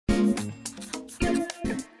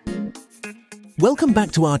Welcome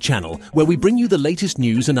back to our channel, where we bring you the latest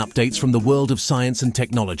news and updates from the world of science and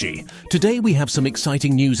technology. Today we have some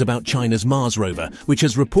exciting news about China's Mars rover, which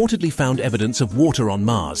has reportedly found evidence of water on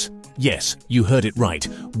Mars. Yes, you heard it right,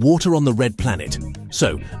 water on the red planet.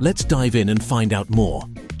 So, let's dive in and find out more.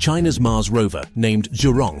 China's Mars rover, named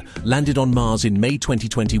Zhurong, landed on Mars in May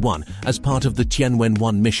 2021 as part of the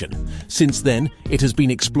Tianwen-1 mission. Since then, it has been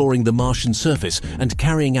exploring the Martian surface and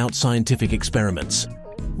carrying out scientific experiments.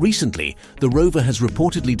 Recently, the rover has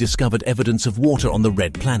reportedly discovered evidence of water on the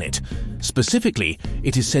red planet. Specifically,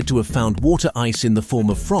 it is said to have found water ice in the form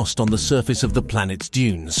of frost on the surface of the planet's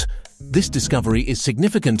dunes. This discovery is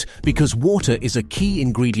significant because water is a key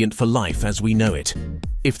ingredient for life as we know it.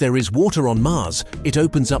 If there is water on Mars, it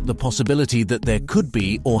opens up the possibility that there could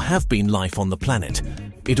be or have been life on the planet.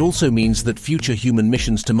 It also means that future human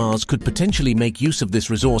missions to Mars could potentially make use of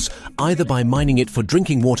this resource either by mining it for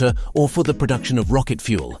drinking water or for the production of rocket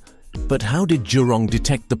fuel. But how did Zhurong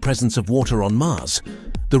detect the presence of water on Mars?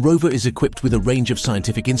 The rover is equipped with a range of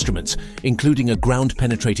scientific instruments, including a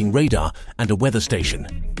ground-penetrating radar and a weather station.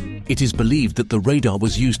 It is believed that the radar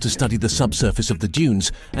was used to study the subsurface of the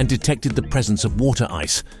dunes and detected the presence of water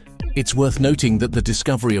ice. It's worth noting that the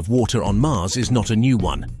discovery of water on Mars is not a new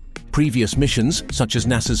one. Previous missions, such as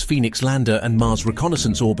NASA's Phoenix lander and Mars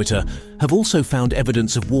Reconnaissance Orbiter, have also found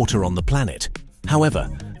evidence of water on the planet. However,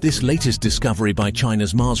 this latest discovery by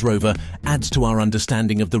China's Mars rover adds to our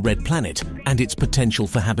understanding of the red planet and its potential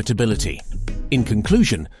for habitability. In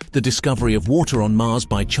conclusion, the discovery of water on Mars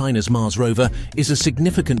by China's Mars rover is a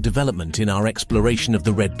significant development in our exploration of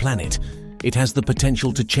the red planet. It has the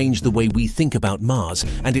potential to change the way we think about Mars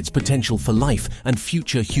and its potential for life and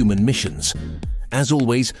future human missions. As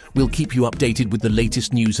always, we'll keep you updated with the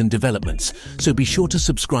latest news and developments, so be sure to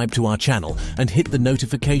subscribe to our channel and hit the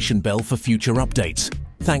notification bell for future updates.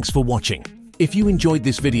 Thanks for watching. If you enjoyed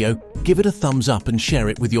this video, give it a thumbs up and share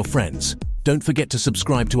it with your friends. Don't forget to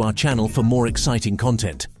subscribe to our channel for more exciting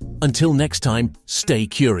content. Until next time, stay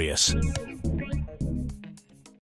curious.